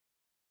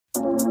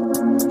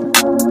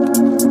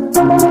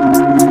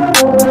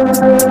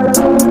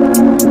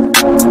Don't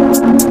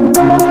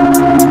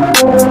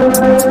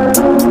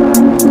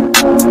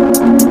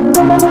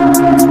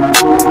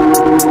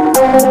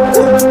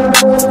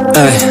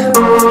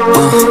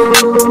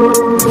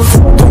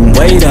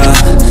wait up,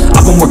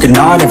 I've been working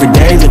hard every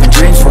day, living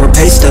dreams for a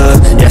pay stub.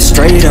 Yeah,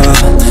 straight up,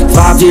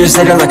 5 years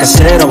later, like I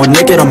said, I would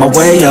make it on my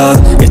way up.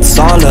 It's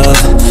all up,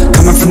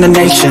 coming from the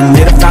nation,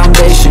 need a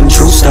foundation,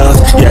 true stuff,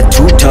 yeah,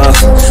 too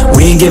tough.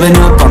 We ain't giving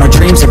up on our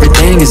dreams,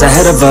 everything is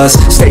ahead of us.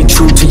 Stay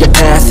true to your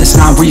path, it's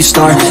not where you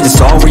start, it's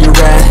all where you're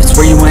at. It's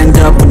where you end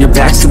up when your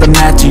back's to the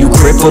mat. Do you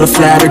cripple the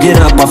flat or get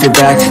up off your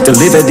back?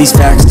 Deliver these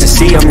facts to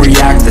see them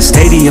react. The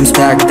stadium's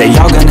packed, they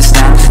all gonna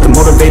snap. The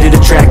motivated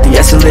attract, the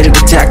escalated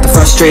attack, the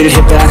frustrated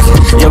hit back.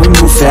 Yeah, we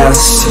move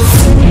fast.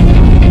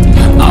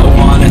 I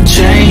wanna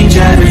change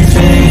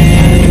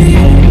everything,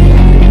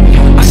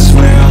 I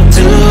swear I'll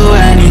do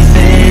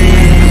anything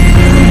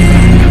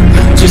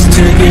just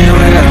to get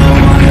where I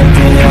wanna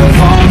be. I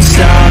won't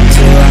stop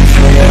till I'm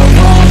free, I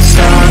won't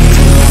stop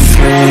till I'm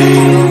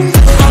free.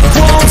 I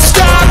won't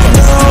stop,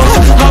 no,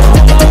 I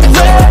won't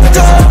let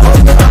go.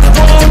 I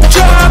won't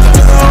drop,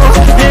 no,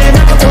 and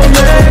I won't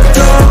let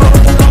go.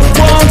 I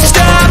won't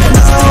stop,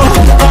 no,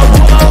 I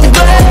won't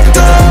let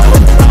go.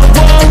 I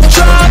won't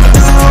drop,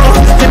 no,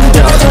 and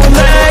I won't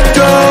let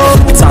go.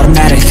 It's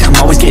automatic, I'm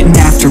always getting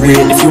after it.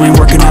 If you ain't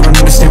working, I don't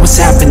understand what's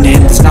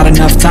happening. There's not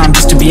enough time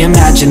just to be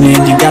imagining.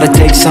 You gotta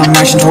take some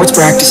action towards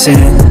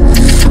practicing.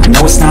 I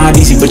know it's not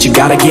easy, but you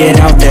gotta get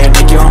out there.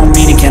 Make your own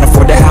meaning, can't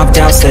afford to have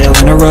doubts. They'll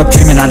interrupt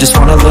dreaming, I just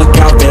wanna look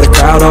out there. The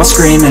crowd all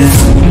screaming.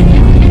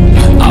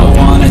 I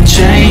wanna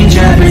change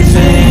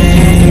everything,